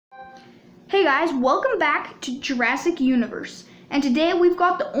Hey guys, welcome back to Jurassic Universe. And today we've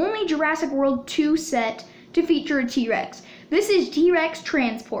got the only Jurassic World 2 set to feature a T-Rex. This is T-Rex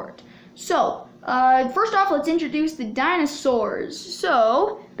Transport. So, first off, let's introduce the dinosaurs.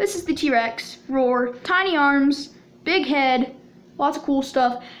 So, this is the T-Rex, roar, tiny arms, big head, lots of cool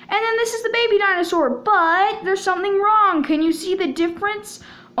stuff. And then this is the baby dinosaur, but there's something wrong. Can you see the difference?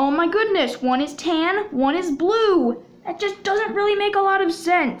 Oh my goodness, one is tan, one is blue. That just doesn't really make a lot of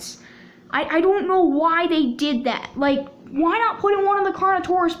sense. I don't know why they did that. Like, why not put in one of the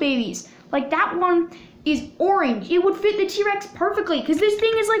Carnotaurus babies? Like, that one is orange. It would fit the T-Rex perfectly, because this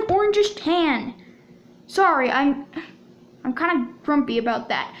thing is like orangish tan. Sorry, I'm kind of grumpy about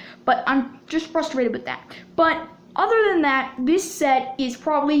that, but I'm just frustrated with that. But other than that, this set is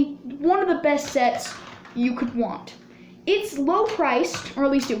probably one of the best sets you could want. It's low priced, or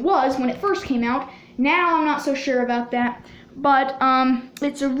at least it was when it first came out. Now I'm not so sure about that. But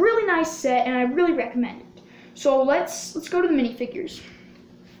it's a really nice set, and I really recommend it. So let's go to the minifigures.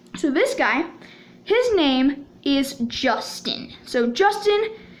 So this guy, his name is Justin. So Justin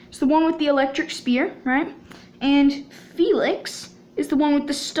is the one with the electric spear, right? And Felix is the one with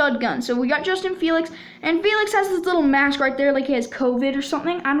the stud gun. So we got Justin, Felix, and Felix has this little mask right there, like he has COVID or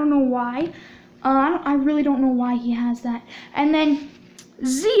something. I don't know why. I really don't know why he has that. And then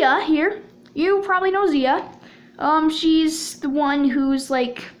Zia here, you probably know Zia. She's the one who's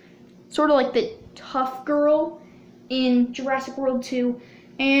like, sort of like the tough girl in Jurassic World 2.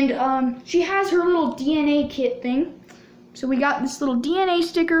 And, she has her little DNA kit thing. So we got this little DNA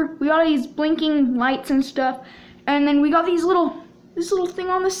sticker, we got these blinking lights and stuff. And then we got this little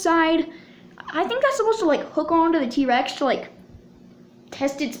thing on the side. I think that's supposed to like hook onto the T-Rex to like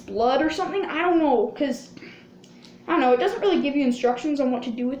test its blood or something. I don't know, because, I don't know, it doesn't really give you instructions on what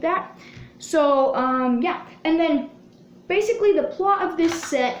to do with that. So, yeah, and then basically the plot of this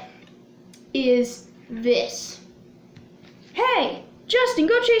set is this. Hey, Justin,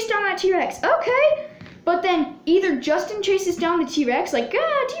 go chase down that T-Rex. Okay, but then either Justin chases down the T-Rex, like,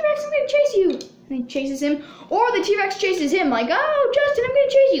 T-Rex, I'm gonna chase you, and he chases him, or the T-Rex chases him, like, oh, Justin, I'm gonna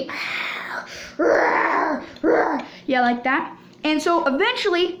chase you. Yeah, like that. And so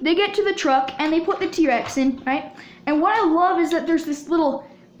eventually they get to the truck and they put the T-Rex in, right? And what I love is that there's this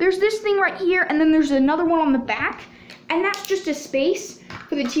thing right here, and then there's another one on the back, and that's just a space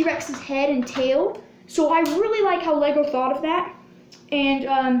for the T-Rex's head and tail. So I really like how Lego thought of that. And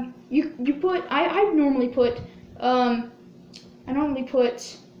I normally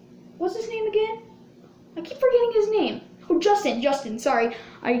put, what's his name again? I keep forgetting his name. Oh, Justin, sorry.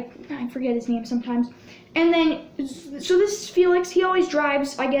 I forget his name sometimes. And then, so this is Felix, he always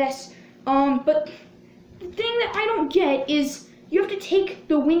drives, I guess. But the thing that I don't get is, you have to take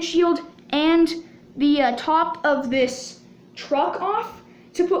the windshield and the top of this truck off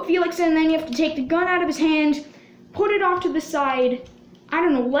to put Felix in, and then you have to take the gun out of his hand, put it off to the side. I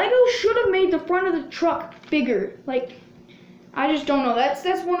don't know, Lego should have made the front of the truck bigger. Like, I just don't know. That's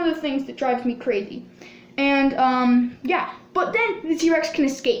one of the things that drives me crazy. And, yeah. But then the T-Rex can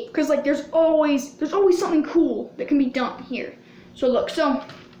escape, because, like, there's always something cool that can be done here. So, look, so,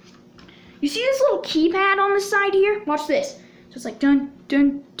 you see this little keypad on the side here? Watch this. So it's like dun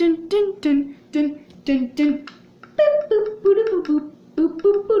dun dun dun dun dun dun dun boop boop boop boop boop boop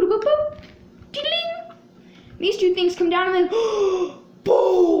boop boop boop boop. These two things come down and then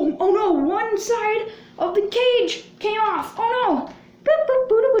boom! Oh no! One side of the cage came off. Oh no! Boop boop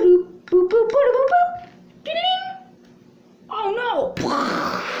boop boop boop boop boop boop boop. Oh no!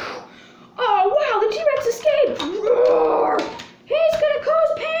 Oh wow! The T-Rex escaped! Roar! He's gonna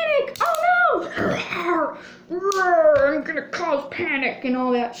cause panic! Oh no! I'm gonna cause panic and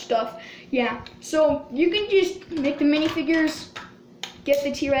all that stuff. Yeah, so you can just make the minifigures, get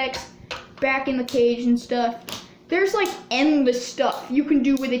the T-Rex back in the cage and stuff. There's like endless stuff you can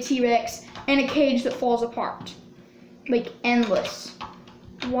do with a T-Rex and a cage that falls apart. Like, endless.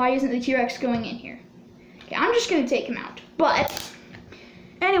 Why isn't the T-Rex going in here? Okay, I'm just gonna take him out. But,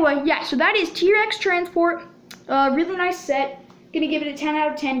 anyway, yeah, so that is T-Rex Transport. Really nice set. Gonna give it a 10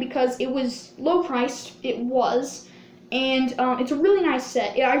 out of 10 because it was low priced. It was. And it's a really nice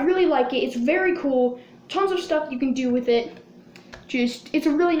set. Yeah, I really like it. It's very cool. Tons of stuff you can do with it. It's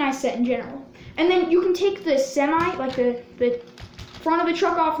a really nice set in general. And then you can take the semi, like the front of the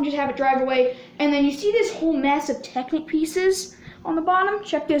truck off and just have it drive away. And then you see this whole mess of Technic pieces on the bottom?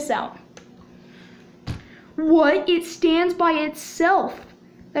 Check this out. What? It stands by itself.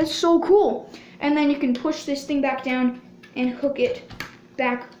 That's so cool. And then you can push this thing back down and hook it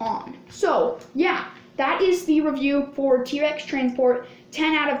back on. So, yeah, that is the review for T-Rex Transport,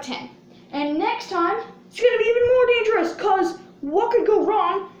 10 out of 10. And next time, it's going to be even more dangerous, because what could go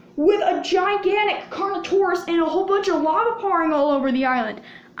wrong with a gigantic Carnotaurus and a whole bunch of lava pouring all over the island?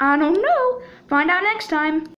 I don't know. Find out next time.